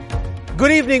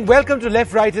Good evening. Welcome to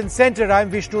Left, Right and Centre. I'm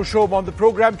Vishnu Shom. On the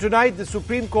programme tonight, the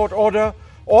Supreme Court order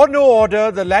or no order,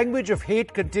 the language of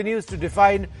hate continues to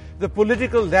define the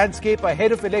political landscape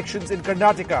ahead of elections in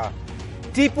Karnataka.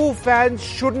 Tipu fans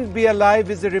shouldn't be alive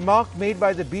is a remark made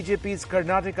by the BJP's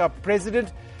Karnataka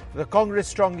president. The Congress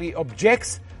strongly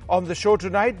objects. On the show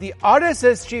tonight, the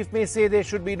RSS chief may say there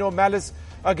should be no malice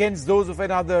against those of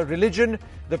another religion.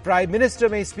 The Prime Minister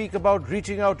may speak about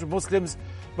reaching out to Muslims.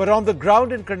 But on the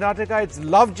ground in Karnataka, it's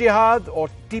love jihad or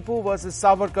Tipu versus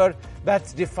Savarkar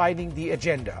that's defining the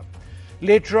agenda.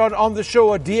 Later on the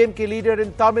show, a DMK leader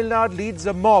in Tamil Nadu leads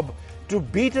a mob to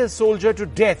beat a soldier to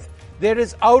death. There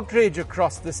is outrage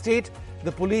across the state.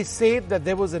 The police say that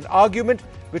there was an argument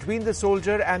between the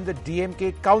soldier and the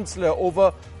DMK councillor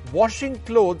over washing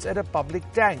clothes at a public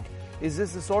tank. Is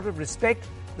this the sort of respect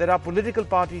that our political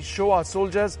parties show our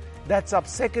soldiers? That's up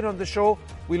second on the show.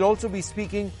 We'll also be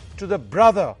speaking to the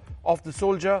brother of the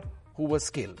soldier who was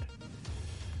killed.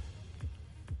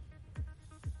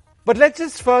 But let's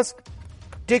just first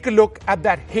take a look at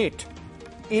that hate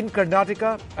in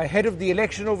Karnataka ahead of the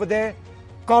election over there.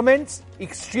 Comments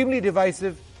extremely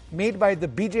divisive made by the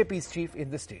BJP's chief in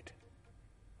the state.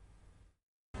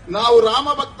 ನಾವು ರಾಮ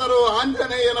ಭಕ್ತರು,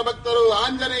 ಆಂಜನೇಯನ ಭಕ್ತರು,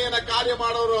 ಆಂಜನೇಯನ ಕಾರ್ಯ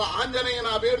ಮಾಡೋರು, ಆಂಜನೇಯನ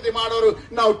ಅಭಿವೃದ್ಧಿ ಮಾಡೋರು.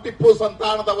 ನಾವು ಟಿಪ್ಪು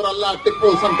ಸಂತಾನದವರಲ್ಲ, ಟಿಪ್ಪು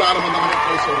ಸಂತಾನವನ್ನು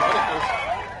ಕಳಿಸೋರು.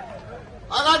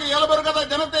 ಹಾಗಾಗಿ ಯಲಬುರ್ಗದ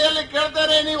ಜನತೆಯಲ್ಲಿ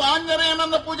ಕೇಳ್ತಾರೆ, ನೀವು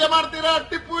ಆಂಜನೇಯನನ್ನ ಪೂಜೆ ಮಾಡ್ತೀರಾ,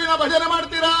 ಟಿಪ್ಪುವಿನ ಭಜನೆ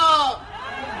ಮಾಡ್ತೀರಾ?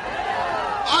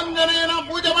 ಆಂಜನೇಯನ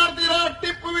ಪೂಜೆ ಮಾಡ್ತೀರಾ,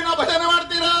 ಟಿಪ್ಪುವಿನ ಭಜನೆ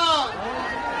ಮಾಡ್ತೀರಾ?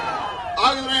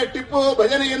 ಹಾಗಾದ್ರೆ ಟಿಪ್ಪು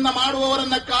ಭಜನೆಯನ್ನ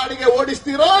ಮಾಡುವವರನ್ನ ಕಾಡಿಗೆ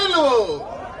ಓಡಿಸ್ತೀರೋ ಇಲ್ಲವೋ?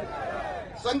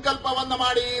 ಸಂಕಲ್ಪವನ್ನ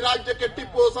ಮಾಡಿ ರಾಜ್ಯಕ್ಕೆ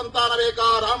ಟಿಪ್ಪು ಸಂತಾನ ಬೇಕಾ,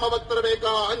 ರಾಮ ಭಕ್ತರು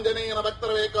ಬೇಕಾ, ಆಂಜನೇಯನ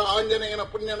ಭಕ್ತರು ಬೇಕಾ? ಆಂಜನೇಯನ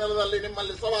ಪುಣ್ಯ ನೆಲದಲ್ಲಿ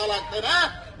ನಿಮ್ಮಲ್ಲಿ ಸವಾಲಾಗ್ತೇನೆ.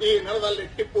 ಈ ನೆಲದಲ್ಲಿ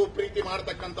ಟಿಪ್ಪು ಪ್ರೀತಿ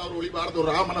ಮಾಡತಕ್ಕಂಥವ್ರು ಉಳಿಬಾರದು,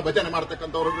 ರಾಮನ ಭಜನೆ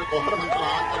ಮಾಡತಕ್ಕಂಥವ್ರು ಬೇಕು.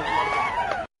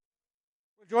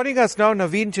 Joining us now,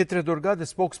 Naveen Chitradurga, the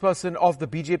spokesperson of the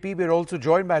BJP. We're also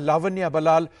joined by Lavanya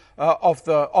Balal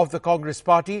of the Congress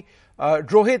Party.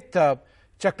 Rohit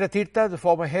Chakratirtha, the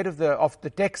former head of the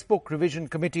Textbook Revision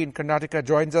Committee in Karnataka,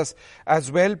 joins us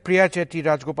as well. Priya Chetty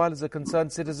Rajgopal is a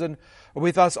concerned citizen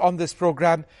with us on this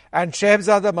program. And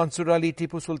Shehzada Mansoor Ali,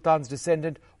 Tipu Sultan's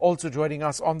descendant, also joining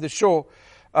us on the show.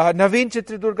 Naveen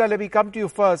Chitradurga, let me come to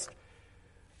you first.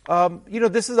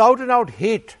 This is out and out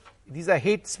hate. These are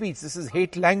hate speech. This is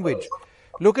hate language.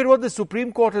 Look at what the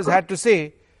Supreme Court has had to say,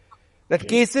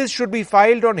 that cases should be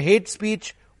filed on hate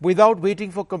speech without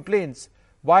waiting for complaints.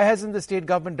 Why hasn't the state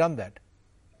government done that?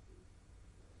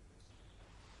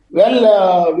 Well,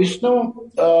 Vishnu,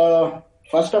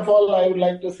 first of all, I would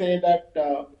like to say that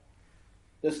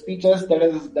the speeches that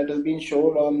has been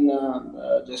shown on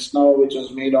just now, which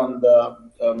was made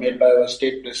made by our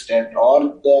state president, or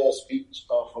the speech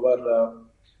of our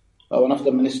one of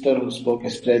the minister who spoke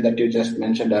yesterday that you just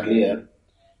mentioned earlier.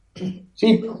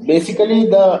 See, basically,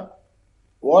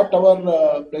 what our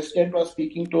president was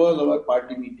speaking to was our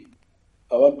party meeting,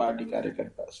 our party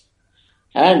karyakartas.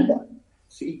 And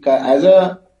see, as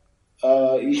a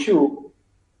issue,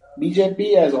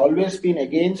 BJP has always been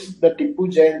against the Tipu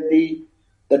Jayanti,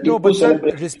 the Tipu No, but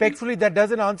celebration. sir, respectfully, that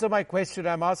doesn't answer my question.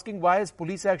 I'm asking why has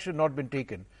police action not been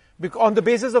taken? On the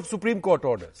basis of Supreme Court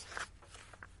orders.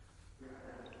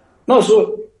 No, so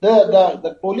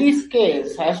the police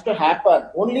case has to happen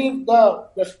only if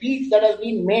the speech that has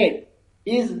been made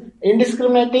is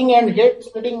indiscriminating and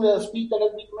hate-spreading the speech that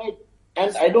has been made.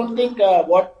 And I don't think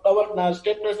what our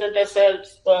state president has said,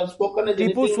 spoken is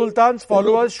Tipu Sultan's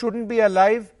followers shouldn't be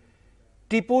alive.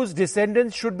 Tipu's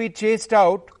descendants should be chased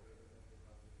out.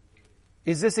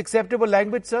 Is this acceptable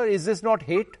language, sir? Is this not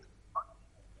hate?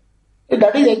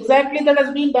 That is exactly that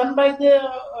has been done by the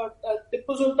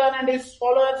Tipu Sultan and his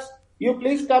followers. You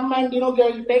please come and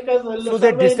take us. So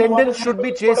their descendants should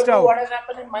be chased out. What has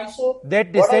happened in Mysore? Their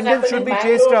descendants should be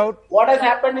chased out. What has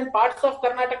happened in parts of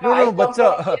Karnataka? No, but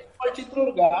sir,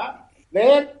 Chitrurga,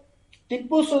 where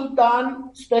Tipu Sultan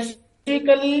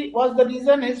specifically was the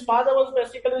reason. His father was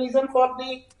specifically the reason for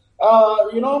the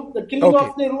killing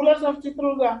of the rulers of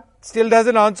Chitrurga. Still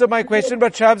doesn't answer my question.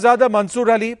 But Shehzada Mansoor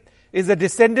Ali is a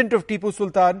descendant of Tipu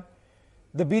Sultan.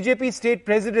 The BJP state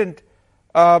president,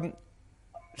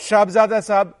 Shehzada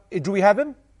Saab, do we have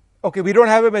him? Okay, we don't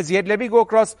have him as yet. Let me go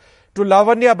across to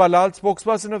Lavanya Balal,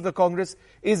 spokesperson of the Congress.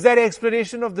 Is that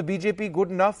explanation of the BJP good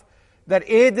enough? That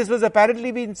A, this was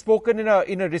apparently being spoken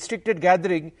in a restricted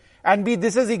gathering, and B,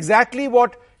 this is exactly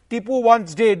what Tipu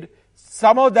once did.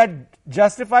 Somehow that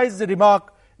justifies the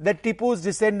remark that Tipu's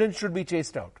descendants should be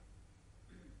chased out.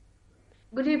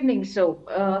 Good evening. So,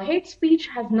 hate speech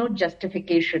has no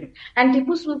justification. And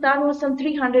Tipu Sultan was some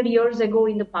 300 years ago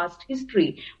in the past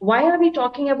history. Why are we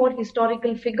talking about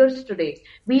historical figures today?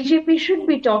 BJP should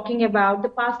be talking about the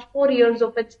past 4 years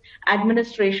of its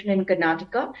administration in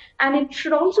Karnataka. And it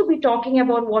should also be talking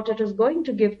about what it is going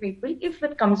to give people if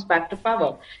it comes back to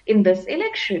power in this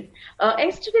election.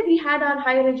 Yesterday, we had our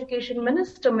higher education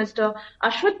minister, Mr.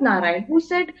 Ashwath Narayan, who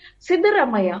said,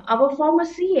 Siddaramaiah, our former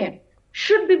CM,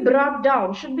 should be brought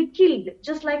down, should be killed,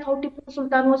 just like how Tipu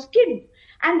Sultan was killed.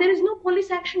 And there is no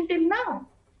police action till now.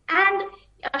 And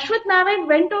Ashwath Narayan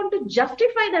went on to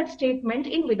justify that statement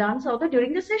in Vidhan Sabha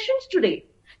during the sessions today.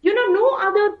 No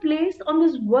other place on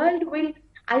this world will,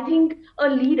 I think, a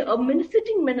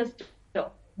sitting minister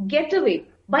get away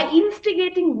by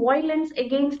instigating violence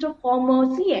against a former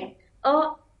CM.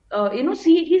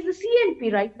 He's the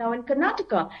CLP right now in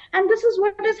Karnataka, and this is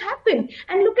what has happened.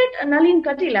 And look at Nalin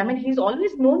Katil. I mean, he's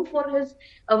always known for his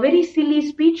very silly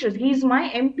speeches. He's my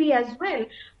MP as well.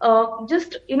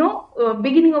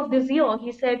 Beginning of this year,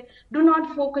 he said, do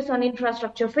not focus on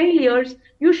infrastructure failures.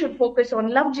 You should focus on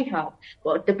love jihad.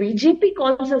 What the BJP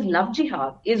calls as love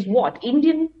jihad is what?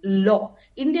 Indian law,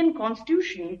 Indian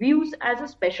constitution views as a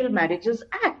special marriages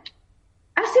act.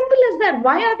 As simple as that.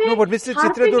 Why are they? No, but Mr.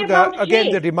 Chitradurga,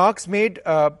 again, the remarks made,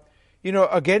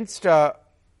 against Mr.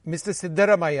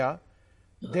 Siddaramaiah,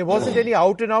 there wasn't any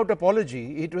out-and-out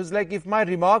apology. It was like, if my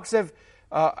remarks have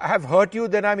hurt you,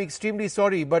 then I'm extremely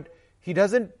sorry. But he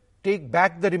doesn't take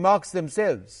back the remarks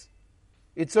themselves.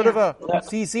 It's sort of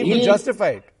he seemed to justify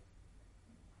it.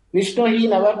 Vishnu, he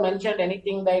never mentioned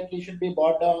anything like he should be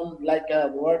brought down, like a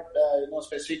word,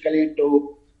 specifically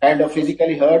to kind of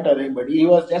physically hurt anybody. He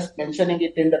was just mentioning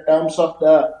it in the terms of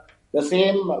the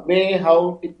same way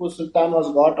how Tipu Sultan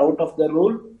was got out of the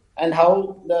rule and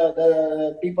how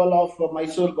the people of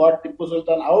Mysore got Tipu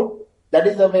Sultan out. That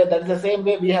is the same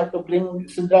way we have to bring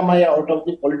Siddaramaiah out of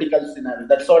the political scenario.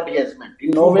 That's what he has meant. In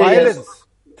no way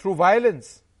through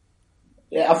violence.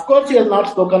 Yeah, of course, he has not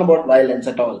spoken about violence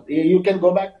at all. You can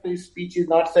go back to his speech. He's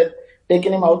not said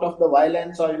taking him out of the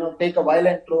violence or take a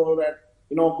violent road and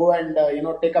go and,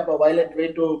 take up a violent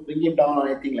way to bring him down or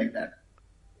anything like that.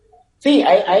 See,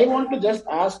 I want to just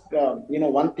ask,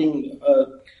 one thing.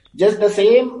 Just the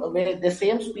same way, the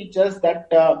same speeches that,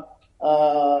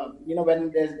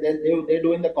 when they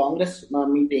do in the Congress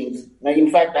meetings.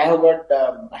 In fact, I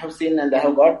have seen and I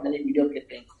have got many video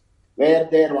clippings where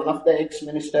one of the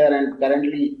ex-minister and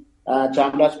currently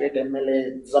Chamrajpet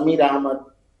MLA, Zamir Ahmed,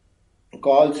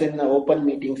 calls in an open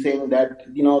meeting saying that,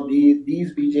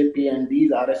 these BJP and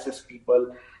these RSS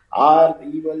people are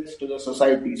evils to the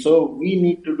society. So we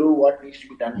need to do what needs to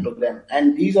be done to them.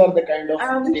 And these are the kind of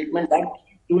statements that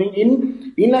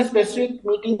doing in a specific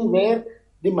meeting where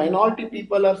the minority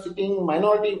people are sitting,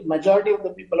 majority of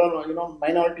the people are,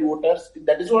 minority voters.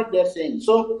 That is what they are saying.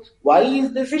 So why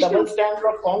is this double standard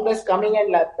of Congress coming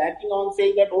and backing on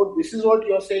saying that, this is what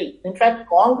you are saying? In fact,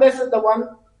 Congress is the one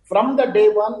from the day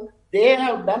one. They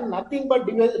have done nothing but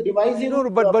devising. No,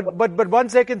 but 1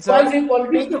 second, sir.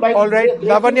 Politics all right,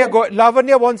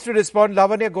 Lavanya wants to respond.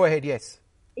 Lavanya, go ahead. Yes.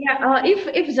 Yeah,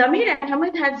 if Zamir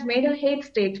Ahmed has made a hate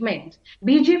statement,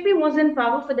 BJP was in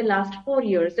power for the last 4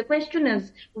 years. The question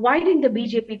is, why didn't the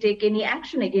BJP take any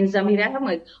action against Zamir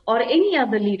Ahmed or any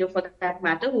other leader for that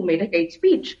matter who made a hate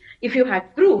speech? If you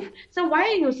had proof, so why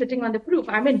are you sitting on the proof?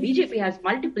 I mean, BJP has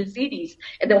multiple CDs.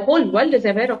 The whole world is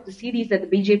aware of the CDs that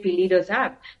the BJP leaders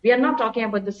have. We are not talking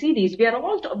about the CDs. We are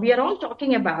all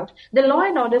talking about the law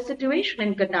and order situation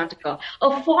in Karnataka.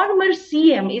 A former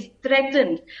CM is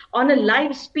threatened on a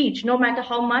live speech, no matter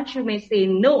how much you may say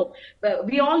no.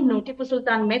 We all know Tipu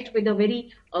Sultan met with a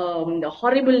very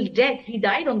horrible death. He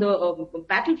died on the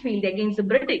battlefield against the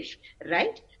British,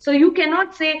 right? So you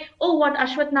cannot say, what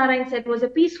Ashwath Narayan said was a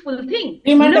peaceful thing.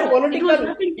 It was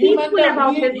nothing peaceful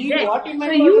about his death.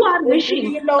 So you are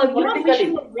wishing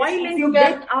violent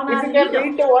death on our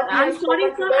leader. I'm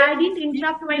sorry, sir, I didn't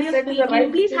interrupt while you're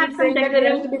speaking. Please have some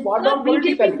decorum.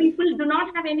 BJP people do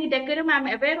not have any decorum. I'm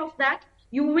aware of that.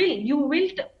 You will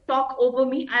talk over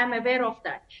me. I am aware of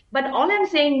that. But all I'm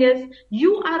saying is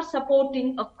you are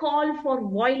supporting a call for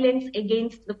violence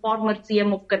against the former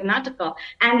CM of Karnataka.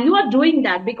 And you are doing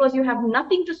that because you have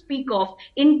nothing to speak of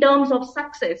in terms of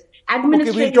success.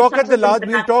 Okay, we'll talk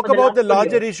about the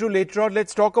larger issue later on.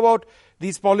 Let's talk about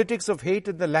these politics of hate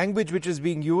and the language which is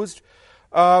being used.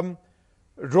 Rohit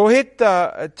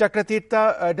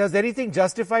Chakratirtha, does anything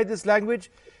justify this language?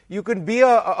 You can be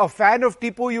a fan of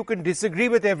Tipu, you can disagree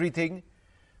with everything,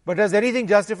 but does anything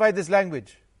justify this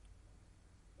language?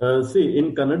 See,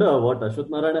 in Kannada, what Ashwath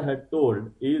Narayana had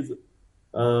told is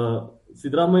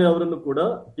Siddaramaiah avarannu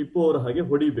kuda Tipu avara hage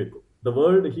hodibeku. the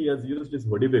word he has used is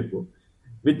Hodibeku,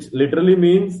 which literally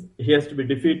means he has to be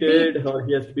defeated Beat. or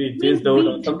he has to be It chased means out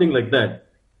or beat. something like that.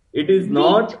 It is Beat.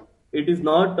 not. It is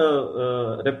not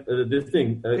this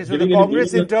thing. Okay, so the giving any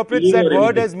Congress meaning of interprets killing that or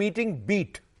word anything. as meaning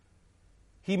beat.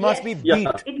 He must be Yeah,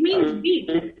 beat. It means beat.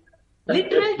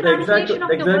 Literal the exact translation of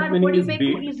the exact word meaning is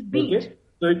Hodibeku beat. is beat. Okay,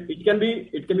 so it can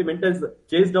be meant as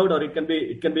chased out, or it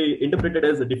can be interpreted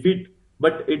as a defeat.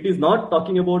 But it is not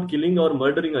talking about killing or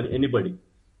murdering anybody.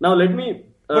 Now let me.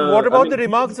 But what about the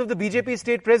remarks of the BJP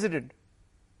state president?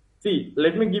 See,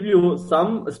 let me give you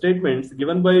some statements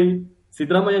given by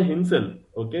Siddaramaiah himself.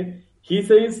 Okay, he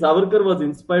says Savarkar was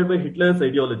inspired by Hitler's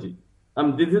ideology.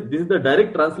 This is the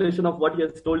direct translation of what he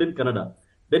has told in Kannada.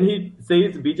 Then he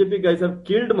says BJP guys have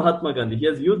killed Mahatma Gandhi. He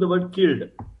has used the word killed.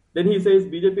 Then he says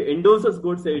BJP endorses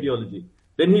Godse ideology.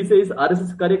 Then he says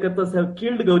RSS Karyakartas have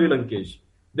killed Gauri Lankesh.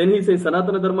 Then he says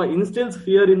Sanatana Dharma instills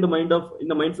fear in the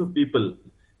minds of people.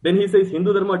 Then he says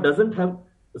Hindu Dharma doesn't have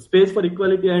space for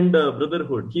equality and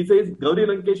brotherhood. He says Gauri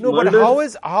Lankesh murdered.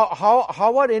 But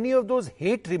how are any of those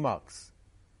hate remarks?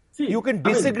 See, you can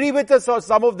disagree with us or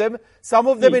some of them. Some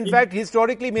of them, in fact,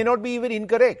 historically may not be even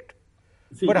incorrect.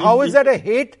 But how is that a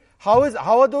hate? How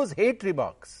are those hate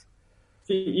remarks?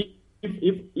 See,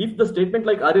 if the statement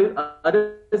like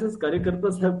RSS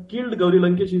Karyakartas have killed Gauri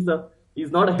Lankesh is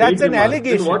not a hate That's an remark,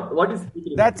 allegation. What is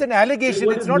That's an allegation.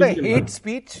 It's not a hate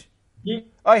speech.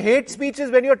 A hate speech is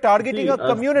when you're targeting a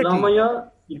community.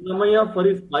 Siddaramaiah, for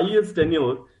his 5 years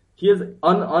tenure, he has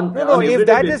on if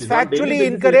that is factually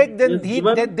incorrect,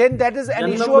 then that is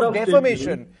an issue of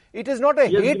defamation. It is not a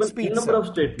hate speech. He has given a number of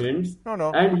statements.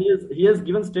 No. And he has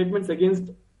given statements against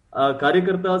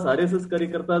Karyakartas, RSS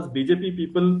Karyakartas, BJP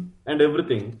people, and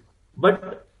everything.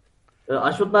 But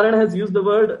Ashwath Narayana has used the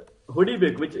word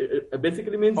Hodibek, which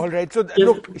basically means. All right. So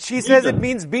look, she says it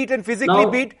means beat and physically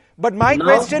beat. But my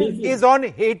question is on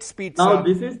hate speech. Now,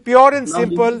 this is pure and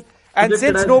simple. And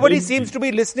since nobody seems to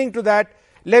be listening to that,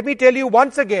 let me tell you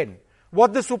once again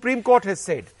what the Supreme Court has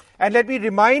said. And let me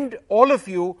remind all of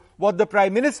you what the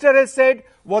Prime Minister has said,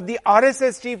 what the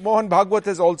RSS chief Mohan Bhagwat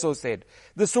has also said.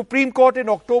 The Supreme Court in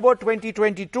October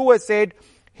 2022 has said,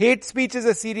 hate speech is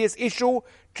a serious issue.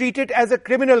 Treat it as a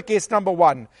criminal case, number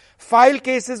one. File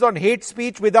cases on hate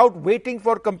speech without waiting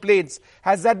for complaints.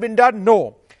 Has that been done?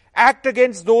 No. Act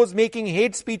against those making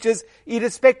hate speeches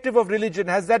irrespective of religion.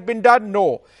 Has that been done?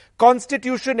 No.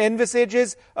 Constitution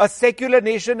envisages a secular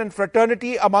nation and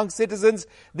fraternity among citizens.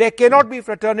 There cannot be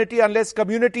fraternity unless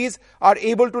communities are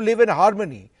able to live in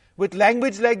harmony. With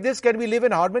language like this, can we live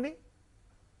in harmony?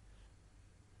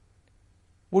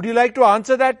 Would you like to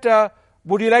answer that? Mr.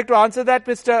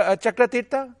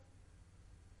 Chakratirtha?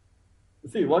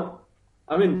 See,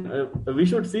 we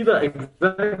should see the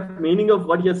exact meaning of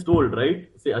what he has told, right?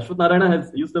 See, Ashwath Narayana has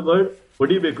used the word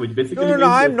Hodibek, which basically means... No,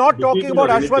 I'm not talking about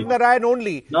Ashwath Narayan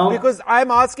only. Because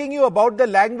I'm asking you about the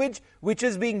language which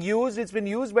is being used. It's been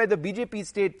used by the BJP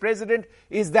state president.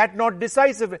 Is that not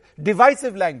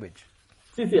divisive language?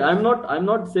 See, I'm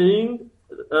not saying...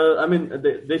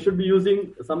 they should be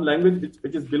using some language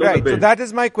which is below the belt. Right, so that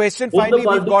is my question. Finally,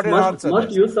 we've got an answer.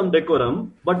 Must use some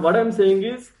decorum. But what I'm saying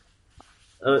is,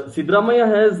 Siddaramaiah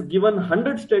has given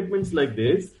 100 statements like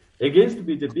this against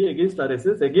BJP, against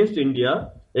RSS, against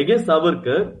India, against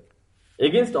Savarkar,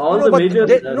 against all the major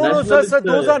sir,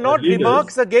 those are not leaders.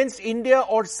 Remarks against India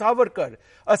or Savarkar.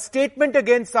 A statement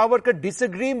against Savarkar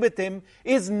disagreeing with him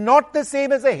is not the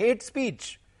same as a hate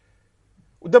speech.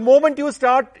 The moment you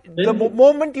start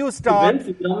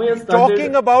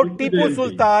talking about Tipu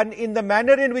Sultan in the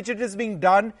manner in which it is being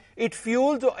done, it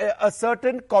fuels a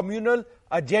certain communal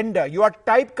agenda. You are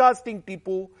typecasting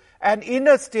Tipu, and in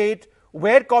a state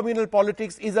where communal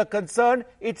politics is a concern,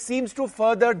 it seems to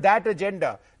further that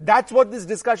agenda. That's what this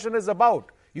discussion is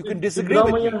about. You can disagree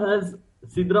with me.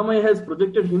 Siddaramaiah has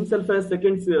projected himself as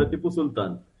second Tipu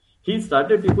Sultan. He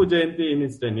started Tipu Jayanti in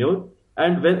his tenure.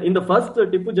 And when in the first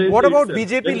Tipu Jayanti... What about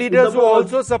BJP leaders who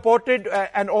also supported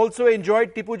and also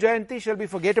enjoyed Tipu Jayanti? Shall we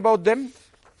forget about them?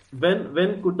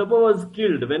 When Kuttappa was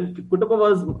killed, when Kuttappa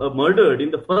was murdered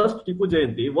in the first Tipu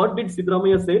Jayanti, what did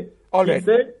Siddaramaiah say? He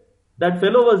said that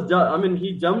fellow was,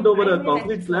 he jumped over a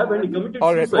concrete slab and he committed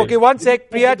suicide. Okay, one sec.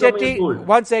 Priya Chetty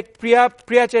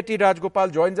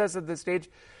Rajgopal joins us at this stage.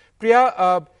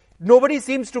 Priya, nobody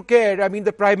seems to care.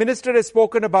 The Prime Minister has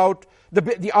spoken about, the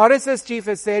RSS chief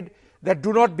has said that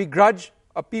do not begrudge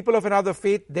people of another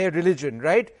faith their religion,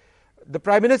 right? The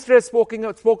Prime Minister has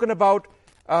spoken about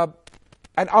an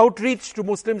outreach to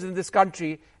Muslims in this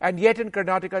country, and yet in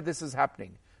Karnataka this is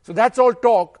happening. So that's all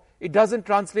talk. It doesn't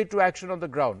translate to action on the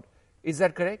ground. Is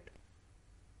that correct?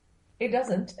 It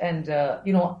doesn't. And,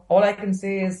 all I can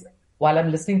say is while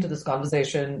I'm listening to this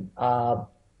conversation,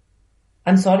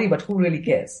 I'm sorry, but who really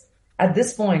cares? At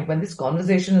this point, when this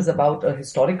conversation is about a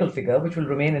historical figure which will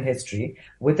remain in history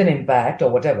with an impact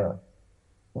or whatever,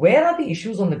 where are the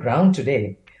issues on the ground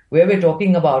today where we're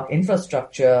talking about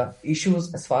infrastructure,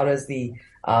 issues as far as the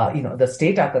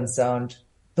state are concerned?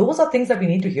 Those are things that we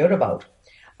need to hear about.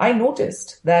 I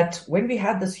noticed that when we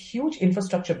had this huge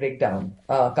infrastructure breakdown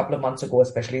a couple of months ago,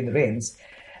 especially in the rains,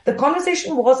 the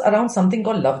conversation was around something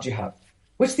called love jihad,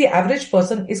 which the average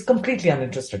person is completely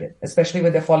uninterested in, especially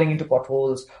when they're falling into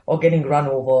potholes or getting run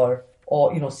over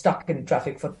or, stuck in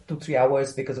traffic for 2-3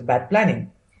 hours because of bad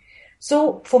planning.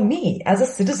 So for me, as a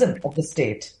citizen of the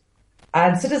state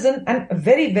and a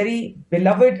very, very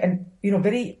beloved and,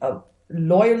 very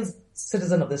loyal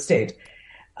citizen of the state,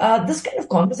 this kind of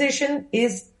conversation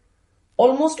is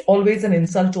almost always an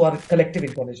insult to our collective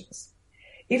intelligence.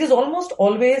 It is almost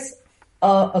always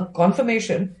a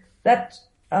confirmation that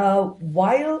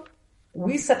while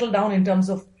we settle down in terms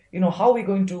of, how we're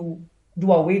going to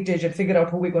do our weightage and figure out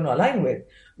who we're going to align with,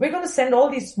 we're going to send all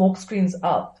these smoke screens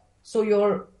up. So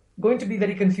you're going to be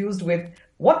very confused with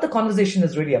what the conversation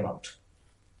is really about.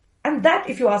 And that,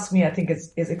 if you ask me, I think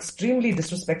is extremely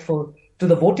disrespectful to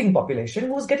the voting population,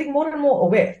 who is getting more and more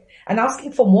aware and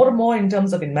asking for more and more in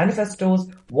terms of in manifestos,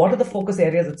 what are the focus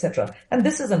areas, etc. And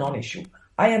this is a non-issue.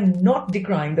 I am not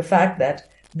decrying the fact that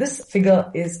this figure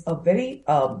is a very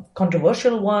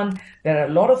controversial one. There are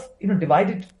a lot of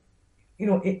divided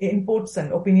inputs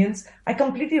and opinions. I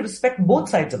completely respect both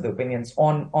sides of the opinions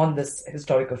on this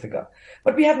historical figure.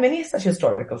 But we have many such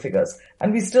historical figures,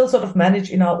 and we still sort of manage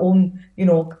in our own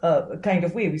kind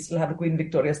of way. We still have the Queen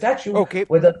Victoria statue. Okay.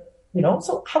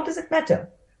 So how does it matter?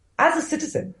 As a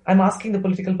citizen, I'm asking the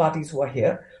political parties who are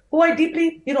here, who I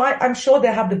deeply, I'm sure they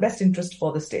have the best interest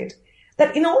for the state,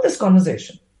 that in all this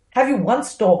conversation, have you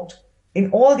once talked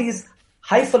in all these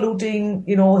highfalutin,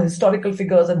 historical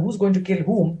figures and who's going to kill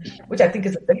whom, which I think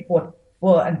is a very poor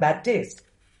and bad taste.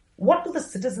 What do the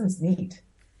citizens need?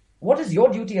 What is your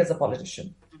duty as a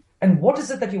politician? And what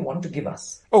is it that you want to give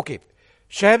us? Okay.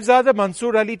 Shahzada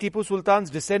Mansoor Ali, Tipu Sultan's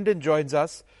descendant, joins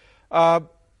us.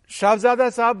 Shahzada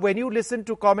Saab, when you listen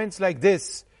to comments like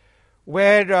this,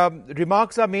 where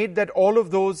remarks are made that all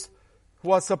of those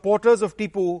who are supporters of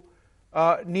Tipu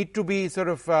need to be sort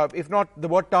of, if not the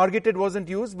word targeted wasn't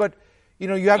used, but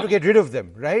you have to get rid of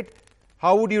them, right?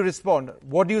 How would you respond?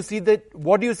 What do you see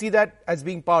that as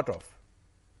being part of?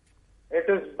 It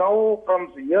is now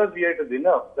from years it is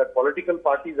enough that political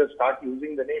parties have started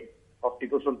using the name of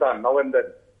Tipu Sultan now and then.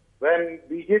 When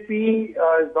BJP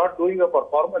is not doing a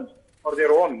performance for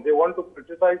their own, they want to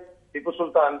criticize Tipu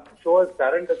Sultan, show his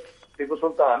talent as Tipu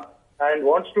Sultan, and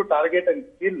wants to target and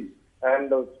kill and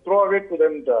throw away to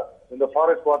them in the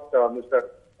forest what Mr.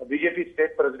 BJP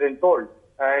state president told,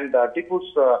 and Tipu's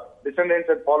descendants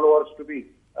and followers to be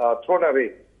thrown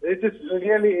away. It is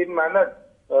really in manner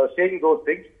saying those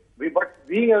things. But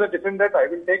being as a descendant, I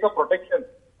will take a protection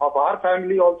of our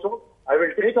family also. I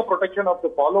will take a protection of the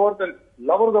followers and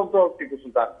lovers of the Tipu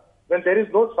Sultan. When there is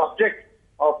no subject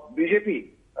of BJP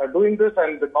doing this,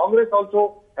 and the Congress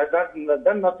also has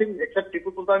done nothing except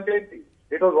Tipu Sultan Jayanti.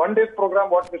 It was one day's program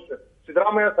what Mr.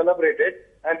 Siddaramaiah celebrated,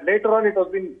 and later on it has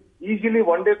been easily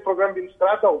one day's program being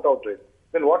scrapped out of it.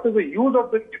 Then what is the use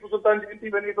of the Tipu Sultan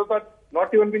Jayanti when it was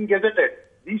not even been gazetted?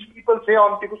 These people say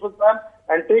on Tipu Sultan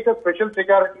and take a special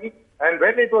security, and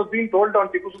when it was being told on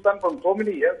Tipu Sultan from so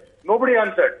many years, nobody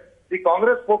answered. The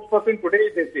Congress spokesperson today,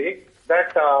 they say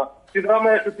that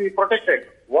Siddaramaiah should be protected.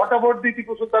 What about the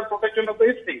Tipu Sultan protection of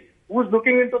the history? Who is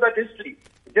looking into that history?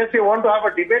 Just they want to have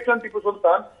a debate on Tipu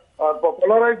Sultan,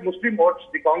 polarize Muslim votes,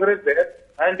 the Congress there,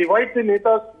 and divide the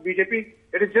Netas, BJP.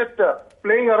 It is just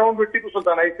playing around with Tipu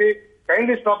Sultan. I say,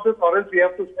 kindly stop this, or else we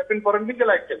have to step in for a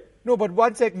legal action. No, but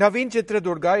one sec, Naveen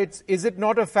Chitradurga, is it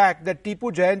not a fact that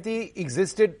Tipu Jayanti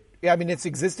existed? I mean, it's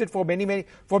existed for many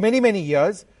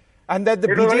years, and that the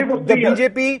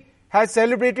BJP has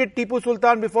celebrated Tipu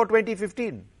Sultan before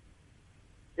 2015.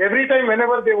 Every time,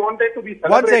 whenever they wanted to be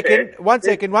celebrated... One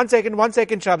second,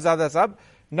 Shahzada Sahab.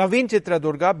 Naveen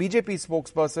Chitradurga, BJP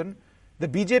spokesperson. The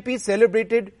BJP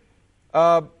celebrated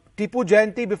Tipu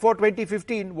Jayanti before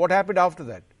 2015. What happened after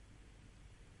that?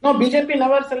 No, BJP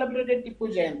never celebrated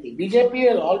Tipu Jayanti.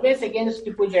 BJP is always against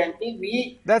Tipu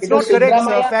Jayanti. That's not correct,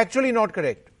 sir. Factually not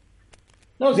correct.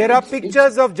 No, there are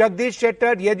pictures of Jagdish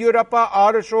Shettar, Yediyurappa,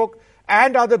 R. Ashok,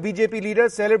 and other BJP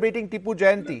leaders celebrating Tipu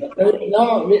Jayanti.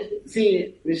 No,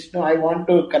 see, Vishnu, I want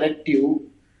to correct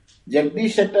you.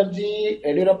 Jagdish Shettar ji,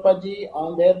 Yediyurappa ji,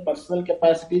 on their personal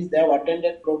capacities, they have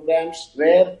attended programs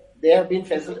where they have been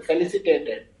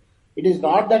felicitated. It is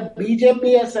not that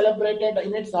BJP has celebrated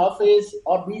in its office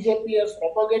or BJP has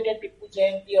propagated Tipu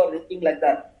Jayanti or anything like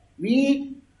that.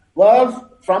 We were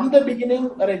from the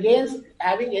beginning against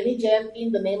having any Jayanti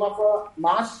in the name of a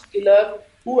mass killer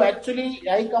who actually,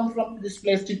 I come from this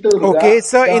place, Chittoor. Okay,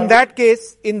 sir, in that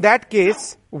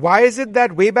case, why is it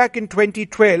that way back in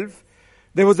 2012,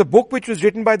 there was a book which was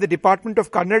written by the Department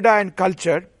of Kannada and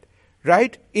Culture,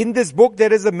 right? In this book,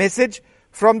 there is a message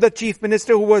from the Chief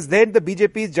Minister who was then the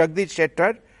BJP's Jagdish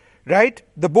Shettar, right?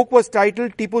 The book was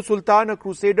titled Tipu Sultan, A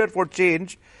Crusader for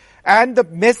Change. And the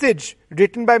message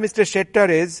written by Mr. Shettar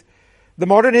is, the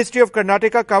modern history of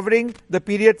Karnataka covering the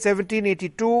period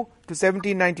 1782 to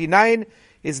 1799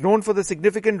 is known for the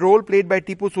significant role played by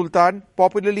Tipu Sultan,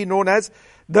 popularly known as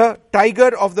the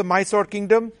Tiger of the Mysore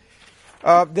Kingdom.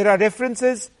 There are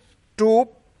references to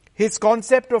his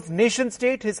concept of nation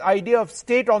state, his idea of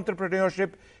state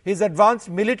entrepreneurship, his advanced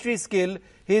military skill,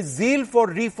 his zeal for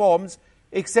reforms,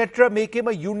 etc. make him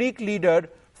a unique leader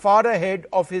far ahead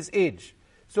of his age.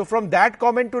 So from that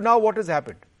comment to now, what has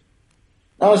happened?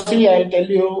 Now see, I tell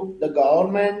you, the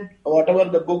government, whatever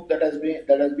the book that has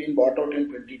been brought out in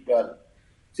 2012,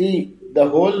 see, the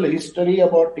whole history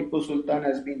about Tipu Sultan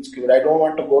has been skewed. I don't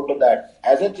want to go to that.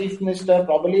 As a chief minister,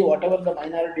 probably whatever the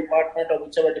minority department or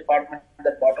whichever department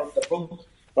that brought out the book,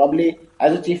 probably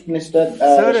as a chief minister...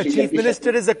 Sir, a chief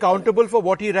minister is accountable for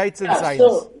what he writes in science.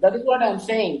 So that is what I am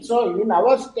saying. So in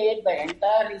our state, the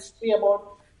entire history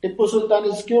about Tipu Sultan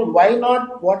is skewed. Why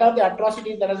not? What are the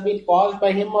atrocities that has been caused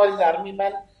by him or his army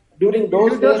men during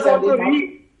those days? You just have to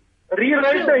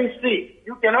rewrite the history.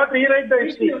 You cannot rewrite the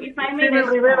history. History will remain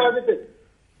as it is.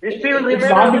 History will remain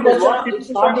as it is. What Tipu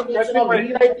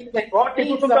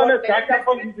Sultan has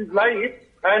sacrificed his life,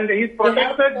 and he's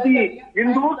protected the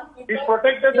Hindus, he's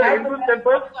protected the Hindu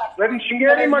temples. When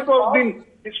Shingeri Math was being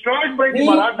destroyed by the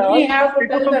Marathas,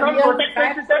 Tipu Sultan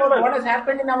protected the temple. What has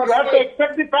happened in our You have to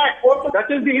accept the fact.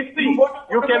 That is the history.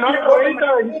 You cannot write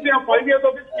the history of 5 years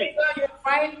of history. You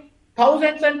find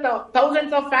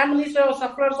thousands of families or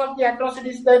sufferers of the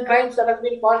atrocities, the crimes that have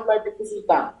been caused by Tipu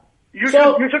Sultan. You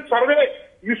should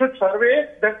survey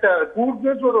that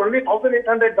Kurds were only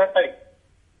 1,800 that time.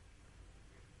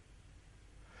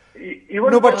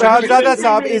 No, but Shahzada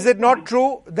Saab, is it not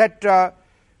true that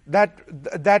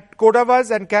that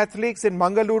Kodavas and Catholics in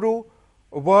Mangaluru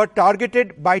were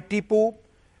targeted by Tipu?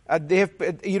 They have,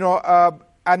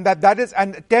 and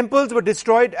and temples were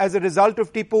destroyed as a result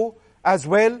of Tipu as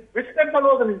well. Which temple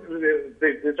was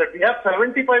destroyed? We have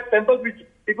 75 temples which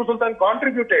Tipu Sultan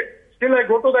contributed. Still, I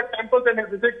go to that temple and I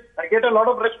visit. I get a lot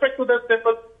of respect to that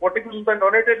temple. What Tipu Sultan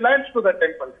donated lands to that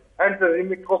temple. And in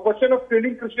the question of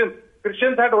killing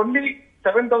Christians had only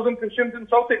 7,000 Christians in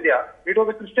South India. It was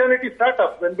a Christianity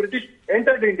startup when British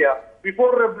entered India.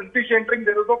 Before British entering,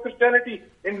 there was no Christianity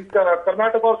in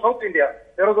Karnataka or South India.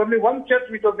 There was only one church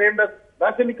which was named as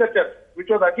Basilica Church, which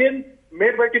was again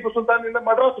made by Tipu Sultan in the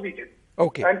Madras region.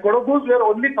 Okay. And Kodagus were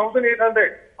only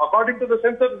 1,800 according to the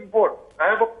census report. I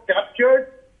have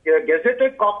captured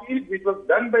gazetted copies which was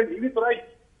done by Lewis Rice.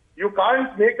 You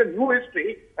can't make a new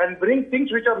history and bring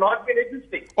things which have not been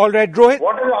existing. All right, Rohit.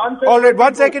 What is the answer? All right,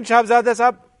 1 second, Shahzada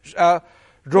Saab.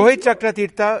 Rohit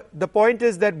Chakratirtha, the point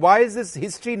is that why is this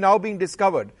history now being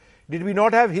discovered? Did we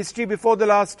not have history before the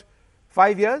last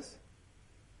 5 years?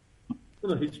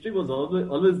 No, history was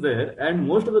always there, and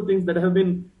most of the things that have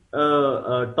been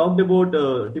talked about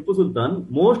Tipu Sultan,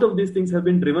 most of these things have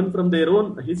been driven from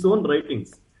his own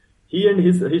writings. He and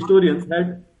his historians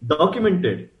had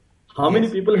documented how many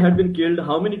people had been killed,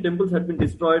 how many temples had been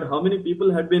destroyed, how many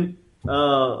people had been,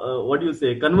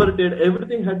 converted.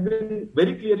 Everything had been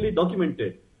very clearly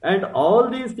documented. And all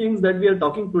these things that we are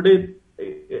talking today,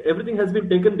 everything has been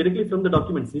taken directly from the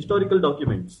documents, historical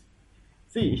documents.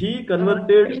 See, he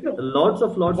converted lots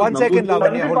of 1 second,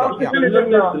 Lavanya, hold on.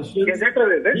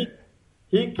 Yeah.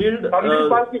 He killed. One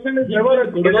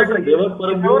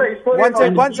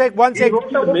second.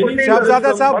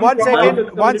 Shahzada Saab,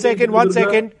 1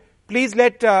 second. Please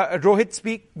let Rohit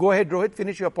speak. Go ahead, Rohit.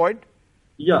 Finish your point.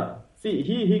 Yeah. See,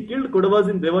 he killed Kodavas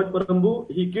in Devat Parambu.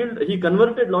 He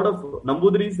converted a lot of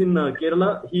Nambudris in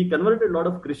Kerala. He converted a lot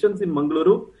of Christians in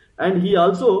Mangaluru. And he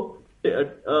also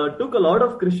took a lot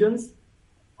of Christians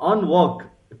on walk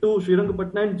to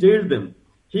Srirangapatna and jailed them.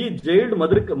 He jailed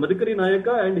Madhukari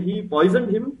Nayaka and he poisoned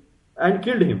him and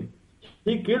killed him.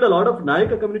 He killed a lot of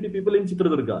Nayaka community people in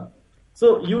Chitradurga.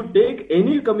 So you take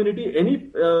any community, any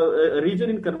region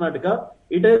in Karnataka,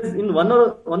 it has in one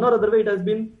or other way it has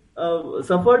been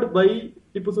suffered by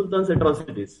Tipu Sultan's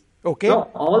atrocities. Okay. Now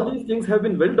all these things have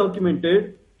been well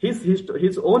documented.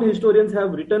 His own historians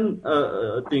have written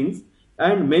things,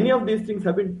 and many of these things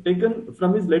have been taken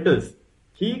from his letters.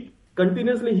 He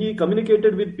continuously he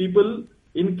communicated with people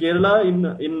in Kerala,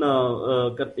 in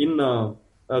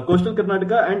coastal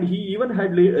Karnataka, and he even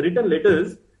had written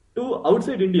letters to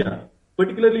outside India,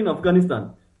 particularly in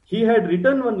Afghanistan. He had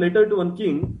written one letter to one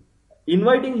king,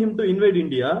 inviting him to invade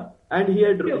India, and he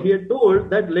had told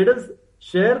that let us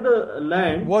share the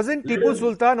land. Wasn't Tipu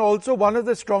Sultan also one of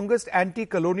the strongest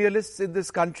anti-colonialists in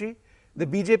this country? The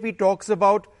BJP talks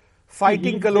about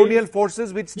fighting colonial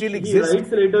forces which still exist.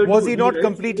 Was he not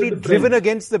completely driven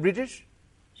against the British?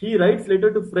 He writes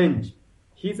letter to French.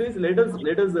 He says, let us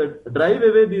drive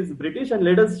away these British and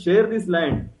let us share this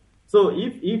land. So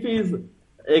if he is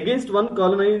against one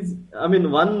colonizers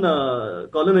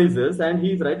and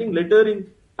he is writing letter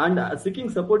and seeking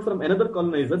support from another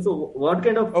colonizer, so what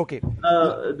kind of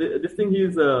this thing he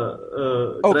is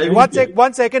okay,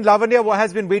 one second. Lavanya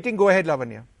has been waiting. Go ahead,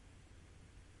 Lavanya.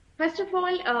 First of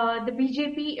all, the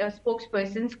BJP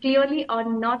spokespersons clearly are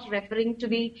not referring to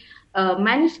the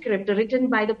manuscript written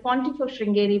by the Pontiff of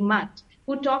Sringeri Mutt,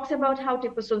 who talks about how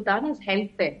Tipu Sultan has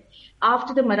helped them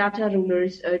after the Maratha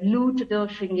rulers loot the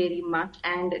Sringeri Mutt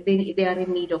and they are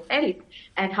in need of help,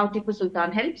 and how Tipu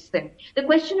Sultan helps them. The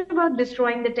question about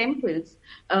destroying the temples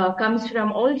comes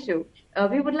from also,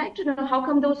 we would like to know how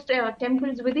come those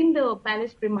temples within the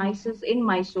palace premises in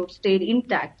Mysore stayed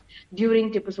intact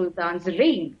during Tipu Sultan's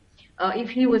reign.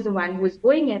 If he was the one who was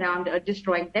going around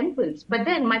destroying temples. But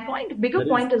then my bigger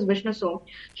point is Vishnu Som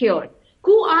here.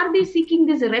 Who are they seeking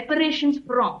these reparations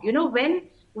from? You know, when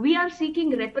we are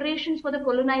seeking reparations for the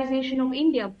colonization of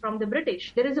India from the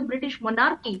British, there is a British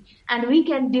monarchy and we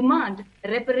can demand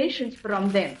reparations from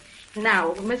them.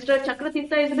 Now, Mr.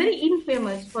 Chakratirtha is very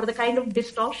infamous for the kind of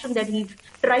distortion that he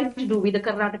tried to do with the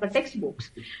Karnataka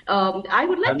textbooks. I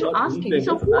would like to ask him,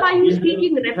 so who are you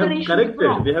seeking reparations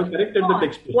from? We have corrected the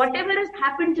textbooks. Whatever has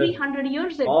happened 300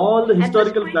 years ago. All the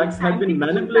historical facts have been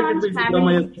manipulated by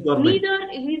Siddharamaya's government. Neither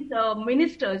his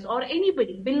ministers or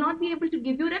anybody will not be able to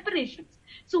give you reparations.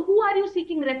 So who are you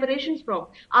seeking reparations from?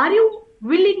 Are you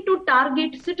willing to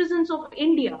target citizens of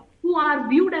India who are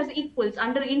viewed as equals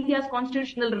under India's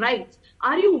constitutional rights?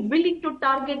 Are you willing to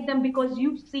target them because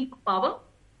you seek power?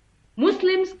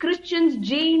 Muslims, Christians,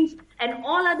 Jains, and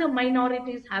all other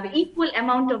minorities have equal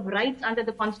amount of rights under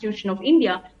the Constitution of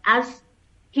India as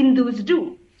Hindus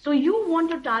do. So you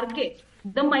want to target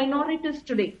the minorities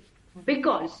today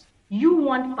because you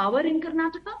want power in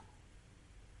Karnataka?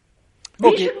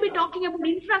 We should be talking about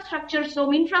infrastructure,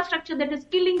 so infrastructure that is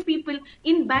killing people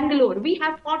in Bangalore. We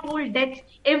have pothole deaths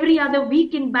every other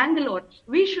week in Bangalore.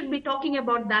 We should be talking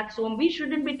about that, so we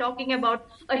shouldn't be talking about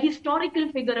a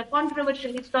historical figure, a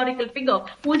controversial historical figure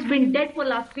who has been dead for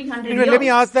the last 300 years. Let me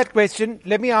ask that question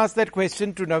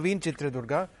to Naveen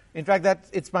Chitradurga. In fact,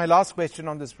 it's my last question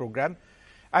on this program.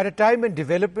 At a time when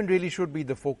development really should be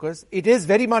the focus, it is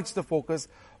very much the focus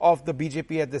of the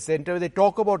BJP at the center. They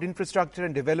talk about infrastructure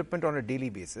and development on a daily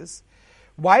basis.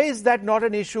 Why is that not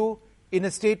an issue in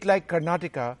a state like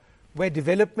Karnataka, where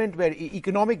development, where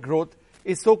economic growth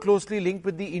is so closely linked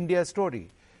with the India story?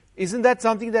 Isn't that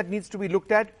something that needs to be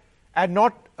looked at and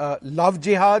not love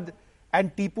jihad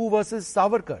and Tipu versus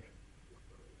Savarkar?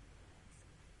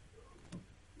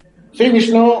 See,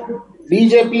 Vishnu,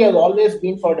 BJP has always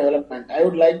been for development. I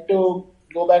would like to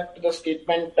go back to the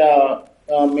statement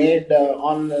made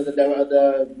on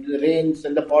the rains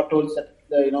and the potholes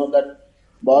that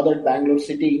bothered Bangalore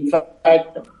city. In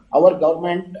fact, our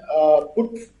government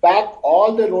put back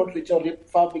all the roads which are ripped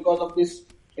for because of this,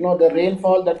 the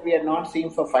rainfall that we had not seen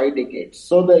for 5 decades.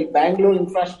 So the Bangalore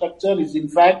infrastructure is in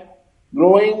fact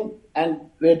growing, and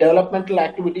the developmental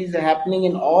activities are happening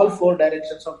in all 4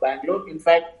 directions of Bangalore. In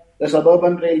fact, the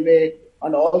suburban railway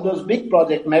and all those big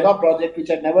projects, mega projects which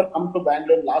had never come to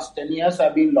Bangalore in the last 10 years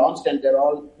have been launched, and they're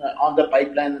all on the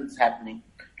pipeline and it's happening.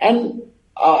 And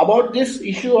about this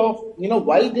issue of,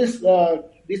 why these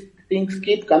things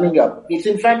keep coming up. It's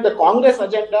in fact the Congress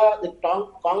agenda, the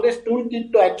Congress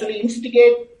toolkit to actually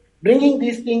instigate bringing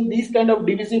these kind of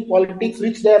divisive politics,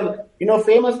 which they're,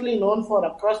 famously known for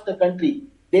across the country.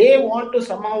 They want to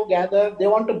somehow gather, they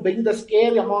want to bring the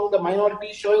scare among the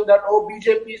minorities, showing that,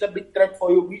 BJP is a big threat for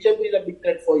you, BJP is a big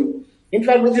threat for you. In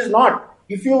fact, which is not.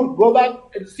 If you go back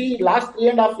and see last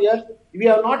 3.5 years, we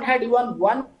have not had even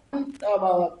one,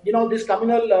 this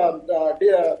communal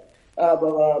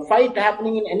fight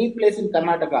happening in any place in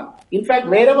Karnataka. In fact,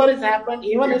 wherever it's happened,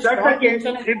 even if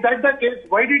that's the case,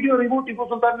 why did you remove Tipu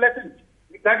Sultan lessons?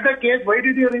 If that's the case, why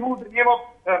did you remove the name of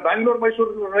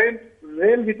Bangalore-Mysore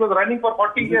rail, which was running for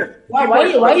 40 years?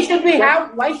 Why should we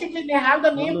have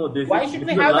the name? Why should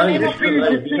we have the name of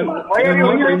Why are you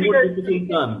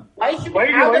Why should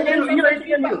we have the name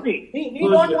of We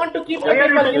don't want to keep the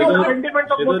people.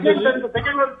 Sentiments of Muslims and the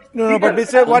second one. No, but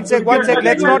Mr. One sec.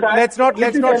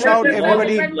 Let's not shout,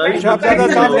 everybody. Shabzada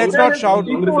Saab, let's not shout.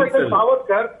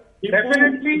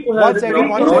 Definitely. One second.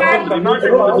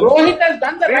 Rohit has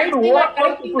done the right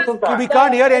thing. We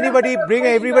can't hear anybody. Bring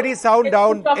everybody sound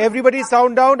down. Everybody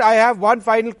sound down. I have one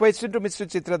final question to Mr.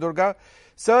 Chitradurga.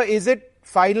 Sir, is it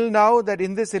final now that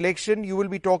in this election you will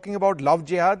be talking about love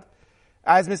jihad?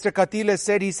 As Mr. Katil has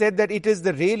said, he said that it is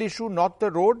the rail issue, not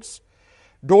the roads.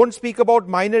 Don't speak about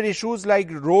minor issues like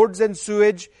roads and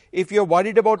sewage if you're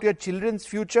worried about your children's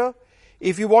future.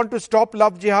 If you want to stop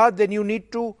love jihad, then you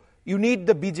need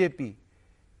the BJP.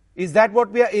 Is that what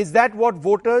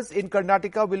voters in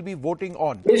Karnataka will be voting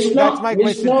on? That's my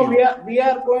question to you. We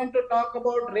are going to talk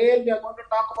about rail, we are going to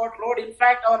talk about road. In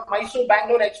fact, our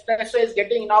Mysore-Bangalore Expressway is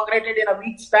getting inaugurated in a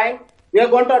week's time. We are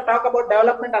going to talk about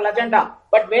developmental agenda.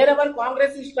 But wherever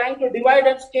Congress is trying to divide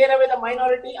and scare away the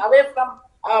minority away from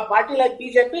a party like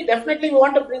BJP, definitely we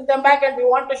want to bring them back and we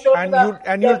want to show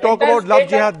you'll talk about love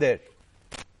jihad there.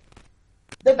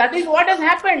 That is what has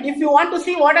happened. If you want to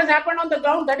see what has happened on the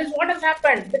ground, that is what has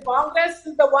happened. The Congress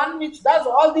is the one which does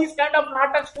all these kind of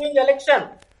nataks during the election.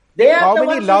 How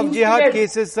many love jihad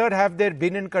cases, sir, have there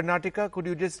been in Karnataka? Could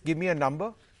you just give me a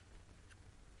number?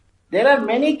 There are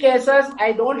many cases.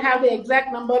 I don't have the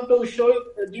exact number to show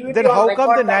you. Then how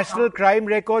come the National Crime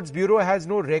Records Bureau has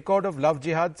no record of love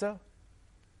jihad, sir?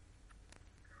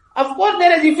 Of course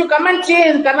there is. If you come and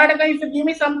change Karnataka, if you give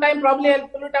me some time, probably I'll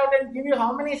pull it out and give you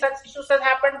how many such issues has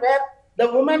happened where the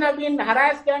women have been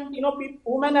harassed and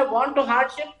women have gone to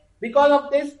hardship because of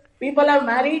this. People have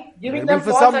married, giving them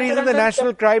for some reason the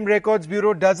National Crime Records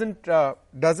Bureau doesn't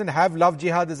have love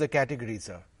jihad as a category,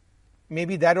 sir.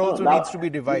 Maybe that also needs to be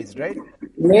revised, right?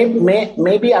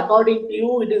 Maybe according to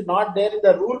you, it is not there in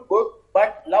the rule book,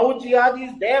 but love jihad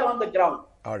is there on the ground.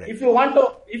 All right. If you want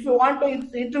to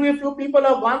interview few people who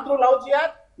have gone through love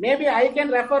jihad, maybe I can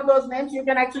refer those names. You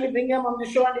can actually bring them on the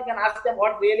show and you can ask them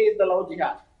what really is the love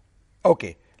jihad.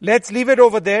 Okay. Let's leave it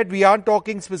over there. We aren't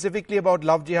talking specifically about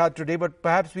love jihad today, but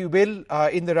perhaps we will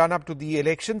in the run-up to the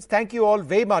elections. Thank you all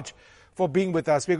very much for being with us.